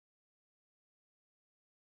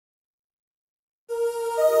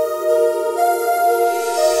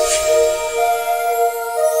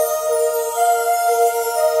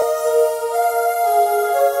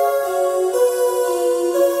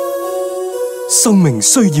生命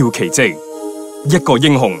需要奇蹟，一個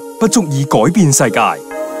英雄不足以改變世界。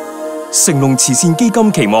成龍慈善基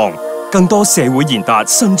金期望更多社會賢達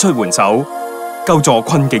伸出援手，救助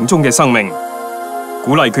困境中嘅生命，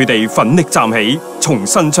鼓勵佢哋奮力站起，重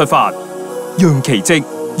新出發，讓奇蹟，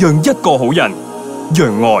讓一個好人，讓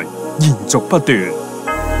愛延續不斷。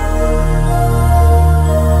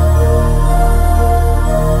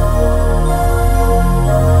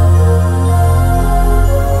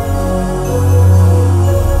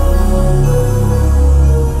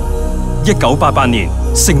1988年，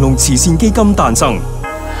成龍慈善基金誕生。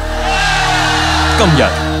今日，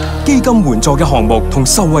基金援助嘅項目同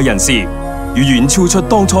受惠人士，遠超出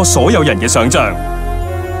當初所有人嘅想象。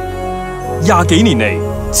20幾年嚟，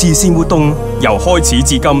慈善活動由開始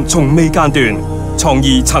至今從未間斷，創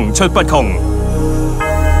意層出不窮。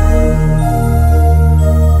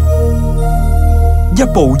一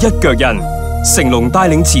步一腳印，成龍帶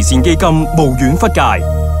領慈善基金無遠弗屆，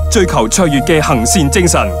追求卓越嘅行善精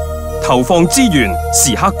神。投放資源，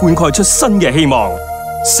時刻灌溉出新嘅希望。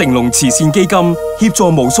成龍慈善基金協助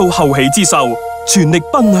無數後起之秀，全力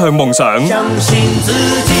奔向夢想。相信自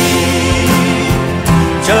己，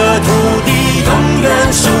這土地永遠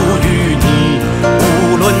屬於你。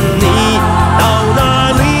無論你到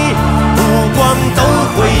哪裡，目光都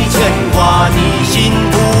會牽掛你，心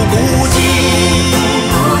不孤寂，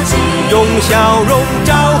用笑容召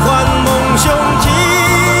喚夢雄起，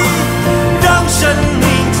讓生命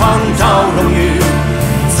創造榮譽，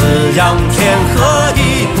滋養天和地，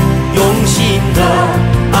用心的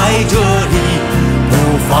愛這裡，不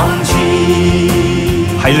放棄。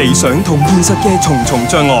喺理想同現實嘅重重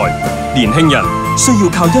障礙，年輕人需要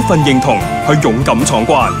靠一份認同去勇敢闖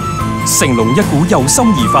關。成龍一股由心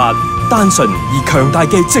而發、單純而強大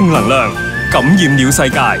嘅正能量，感染了世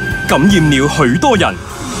界，感染了許多人。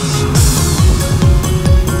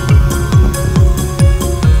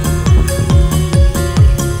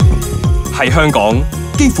喺香港，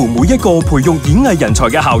幾乎每一個培育演藝人才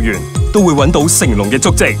嘅校園，都會揾到成龍嘅足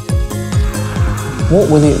跡。What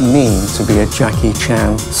will it mean to be a Jackie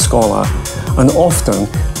Chan scholar? And often,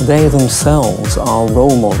 they themselves are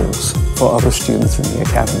role models for other students in the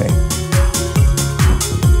academy.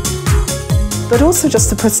 But also just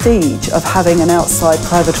the prestige of having an outside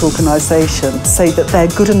private organisation say that they're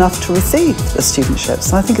good enough to receive the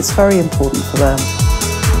studentships. And I think it's very important for them.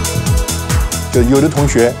 就有的同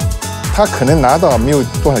學，他可能拿到沒有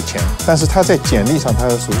多少錢，但是他在簡歷上他要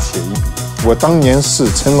手寫一筆。我當年是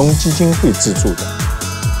成龍基金會資助的，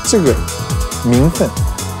這個名分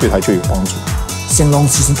對他就有幫助。成龍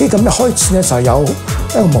慈善基金一開始咧就有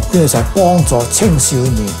一個目標咧，就係幫助青少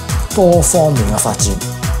年多方面嘅發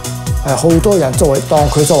展。好多人當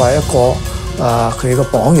佢作為一個佢嘅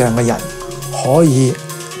榜樣嘅人，可以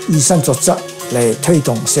以身作則嚟推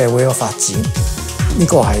動社會嘅發展。呢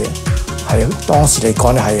個係當時嚟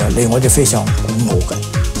講咧係令我哋非常鼓舞嘅。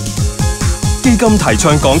基金提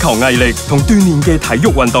倡講求毅力同鍛鍊嘅體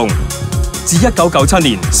育運動。自1997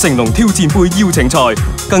年成龍挑戰杯邀請賽，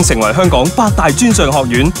更成為香港8大專上學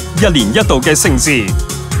院1年1度嘅盛事。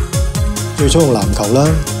最初用籃球啦、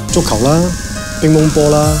足球啦、乒乓波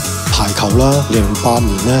啦、排球啦。08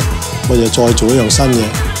年呢，我哋再做一樣新嘢，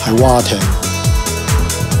係蛙艇。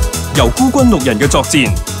由孤軍6人嘅作戰，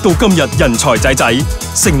到今日人才濟濟，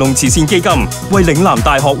成龍慈善基金為嶺南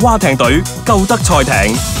大學蛙艇隊救得賽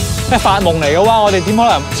艇。發夢嚟嘅話，我哋點可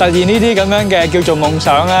能實現呢啲咁樣嘅叫做夢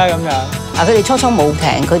想咧？咁樣佢哋初初冇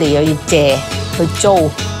艇，佢哋又要借去租，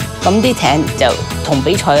咁啲艇就同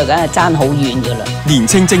比賽梗係爭好遠噶啦。年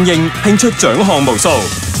青精英拼出獎項無數，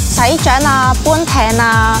洗槳啊、搬艇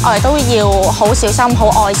啊，我哋都要好小心、好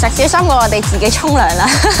愛惜，小心過我哋自己沖涼啦。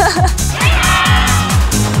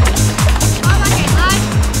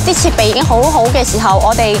啲設備已經好好嘅時候，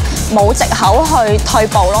我哋冇藉口去退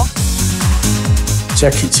步咯。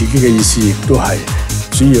Jackie 自己嘅意思亦都係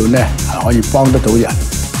主要咧係可以幫得到人，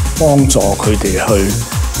幫助佢哋去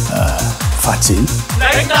發展。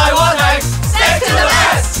嶺大蛙艇 ，Step to the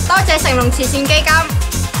best！ 多謝成龍慈善基金。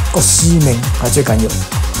個使命係最緊要。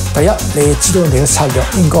第一，你知道你嘅策略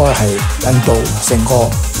應該係引導成個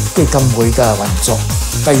基金會嘅運作。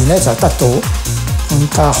第二咧就得到更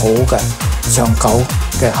加好嘅長久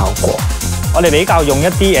嘅效果。我哋比較用一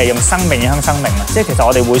啲用生命影響生命啊，即係其實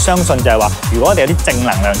我哋會相信就係話，如果我哋有啲正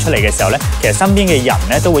能量出嚟嘅時候咧，其實身邊嘅人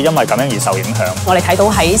咧都會因為咁樣而受影響。我哋睇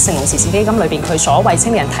到喺成龍慈善基金裏邊，佢所為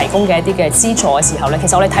青年人提供嘅一啲嘅資助嘅時候咧，其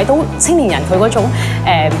實我哋睇到青年人佢嗰種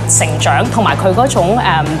成長同埋佢嗰種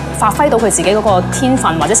發揮到佢自己嗰個天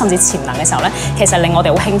分或者甚至潛能嘅時候咧，其實令我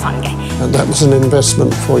哋好興奮嘅。And that was an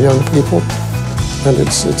investment for young people, and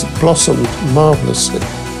it's blossomed marvelously.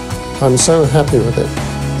 I'm so happy with it.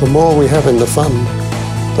 The more we have in the fund,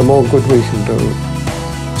 the more good we can do.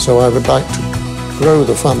 So I would like to grow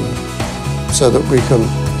the fund so that we can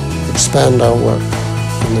expand our work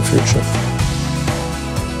in the future.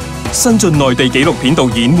 新晉內地紀錄片導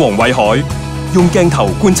演黃偉海用鏡頭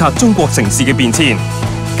觀察中國城市嘅變遷，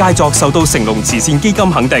佳作受到成龍慈善基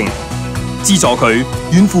金肯定，資助佢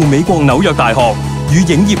遠赴美國紐約大學與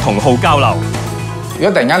影業同好交流。如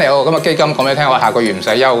果突然間你有個咁嘅基金講俾你聽，話下個月唔使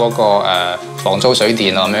憂嗰個房租水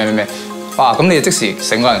電啊咩，哇！咁你即時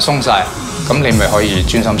成個人鬆晒，咁你咪可以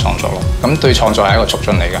專心創作咯。咁對創作係一個促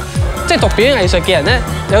進嚟㗎。即係讀表演藝術嘅人咧，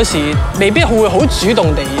有時未必會好主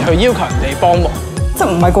動地去要求人哋幫忙。即係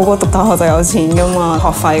唔係個個讀大學就有錢㗎嘛？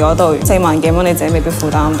學費嗰度4萬幾蚊，你自己未必負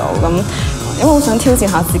擔到。咁因為好想挑戰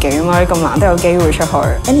下自己啊嘛，咁難得有機會出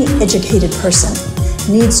去。Any educated person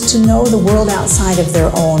needs to know the world outside of their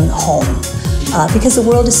own home, because the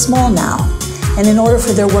world is small now. And in order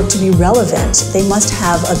for their work to be relevant, they must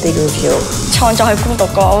have a bigger view. 創作係孤獨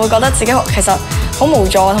過，我會覺得自己其實好無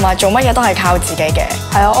助，同埋做乜嘢都係靠自己嘅。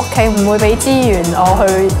係啊，屋企唔會俾資源我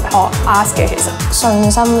去學 art 嘅。其實信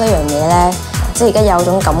心呢樣嘢咧，即係而家有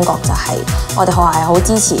種感覺就係我哋學校係好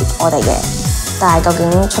支持我哋嘅，但係究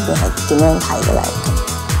竟出邊係點樣睇嘅咧？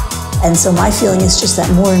 And so my feeling is just that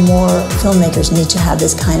more and more filmmakers need to have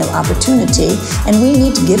this kind of opportunity, and we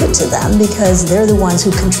need to give it to them because they're the ones who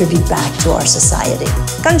contribute back to our society.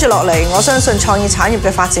 跟住落嚟，我相信創意產業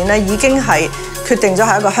嘅發展咧，已經係決定咗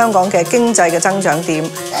係一個香港嘅經濟嘅增長點。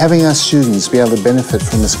Having our students be able to benefit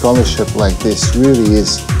from a scholarship like this really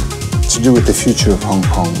is to do with the future of Hong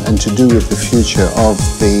Kong and to do with the future of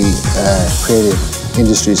the creative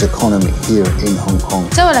industry's economy here in Hong Kong.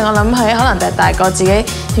 即係會令我諗起，可能第大個自己，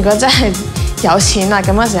如果真係有錢啦，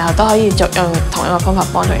咁嘅時候都可以用同一個方法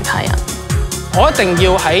幫助其他人。我一定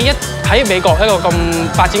要喺美國一個咁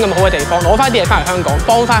發展咁好嘅地方，攞翻啲嘢翻嚟香港，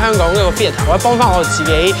幫翻香港一個 theatre， 或者幫翻我自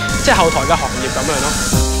己即係後台嘅行業咁樣咯。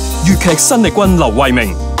粵劇新力軍劉慧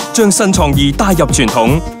明將新創意帶入傳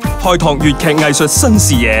統，開拓粵劇藝術新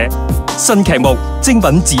視野。新劇目《精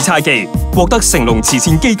品紫釵記》獲得成龍慈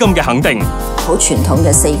善基金嘅肯定。好傳統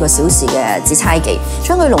嘅4個小時嘅紫釵記，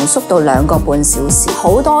將佢濃縮到2個半小時。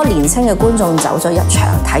好多年輕嘅觀眾走咗入場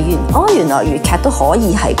睇完，原來粵劇都可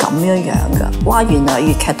以係咁樣㗎！哇，原來粵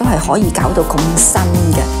劇都係可以搞到咁新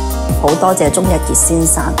嘅。好多謝鍾一傑先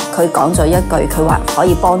生，佢講咗一句，佢話可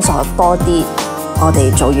以幫助多啲我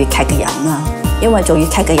哋做粵劇嘅人啦，因為做粵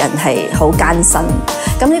劇嘅人係好艱辛。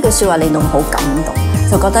咁呢句説話令到我好感動。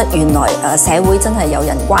就覺得原來社會真係有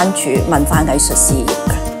人關注文化藝術事業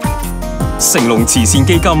嘅。成龍慈善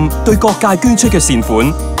基金對各界捐出嘅善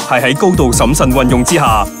款，係喺高度審慎運用之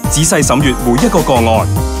下，仔細審閱每一個個案。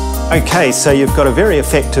Okay, so you've got a very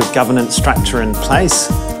effective governance structure in place.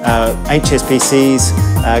 HSBC's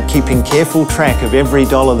keeping careful track of every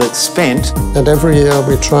dollar that's spent. And every year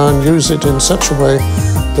we try and use it in such a way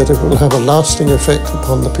that it will have a lasting effect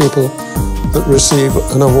upon the people that receive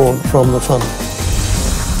an award from the fund.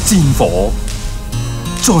 戰火、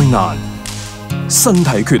災難、身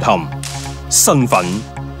體缺陷、身份、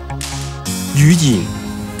語言、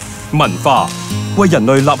文化，為人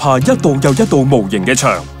類立下一道又一道無形嘅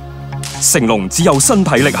牆。成龍只有身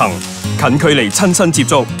體力行，近距離親身接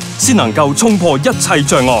觸，先能夠衝破一切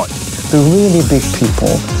障礙。The really big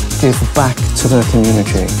people give back to their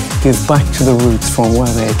community, give back to the roots from where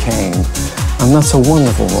they came, and that's a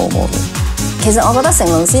wonderful role model. 其實我覺得成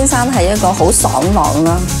龍先生係一個好爽朗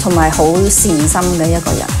啦，同埋好善心嘅一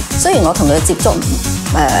個人。雖然我同佢接觸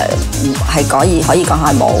係可以講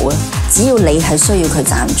係冇嘅，只要你係需要佢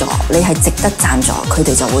贊助，你係值得贊助，佢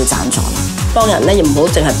哋就會贊助啦。幫人咧，唔好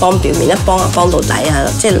淨係幫表面，一幫就幫到底啊！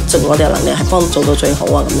即係盡我哋嘅能力係幫做到最好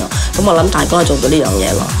啊咁樣。咁我諗大哥係做到呢樣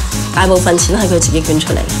嘢咯。大部分錢係佢自己捐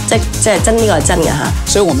出嚟，即係真呢個係真嘅嚇。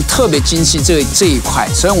所以我們特別珍惜這一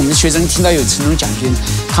塊，所以我們的學生聽到有成龍獎券，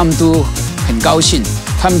他們都很高興，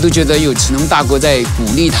他們都覺得有成龍大哥在鼓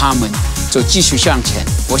勵他們繼續向前。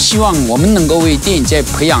我希望我們能夠為電影界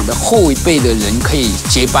培養的後一輩的人可以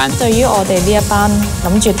接班。對於我哋呢一班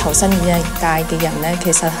諗住投身演藝界嘅人呢，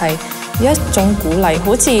其實係一種鼓勵，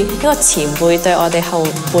好似一個前輩對我哋後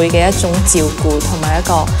輩嘅一種照顧同埋一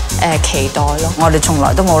個期待咯。我哋從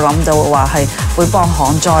來都冇諗到話係會幫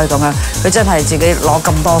旱災咁樣，佢真係自己攞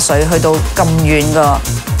咁多水去到咁遠嘅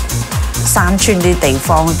山村啲地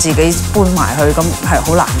方，自己搬埋去，咁係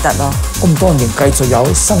好難得咯。咁多年繼續有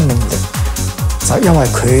生命力，就因為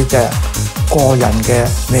佢嘅個人嘅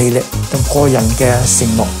魅力同個人嘅承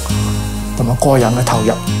諾同埋個人嘅投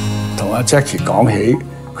入。同阿 Jackie 講起，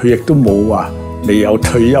佢亦都冇話未有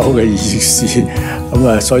退休嘅意思，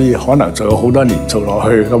所以可能仲有好多年做落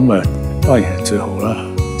去，當然係最好啦。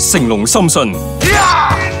成龍深信，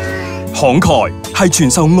慷慨係傳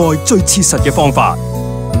授愛最切實嘅方法。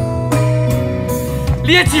呢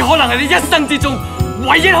一次可能係你一生之中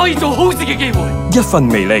唯一可以做好事嘅機會。一份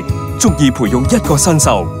微力足以培育一個新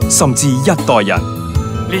秀，甚至一代人。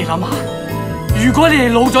你諗下，如果你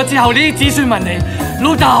哋老咗之後，你啲子孫問你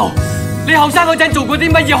老豆，你後生嗰陣做過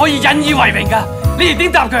啲乜嘢可以引以為榮㗎？你哋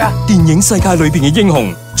點答佢啊？電影世界裏邊嘅英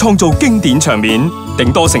雄，創造經典場面，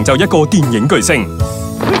頂多成就一個電影巨星。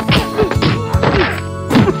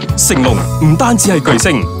成龍唔單止係巨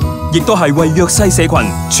星，亦都係為弱勢社群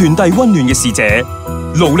傳遞溫暖嘅使者，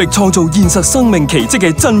努力創造現實生命奇蹟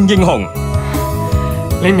嘅真英雄。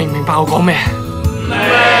你明唔明白我講咩？明。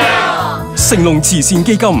成龍慈善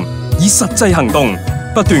基金以實際行動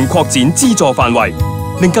不斷擴展資助範圍，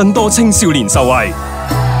令更多青少年受惠。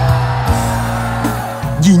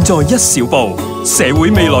現在一小步，社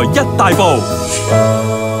會未來一大步。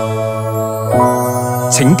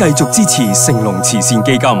請繼續支持成龍慈善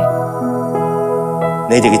基金。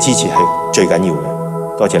你哋嘅支持係最緊要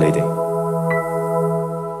嘅，多謝你哋。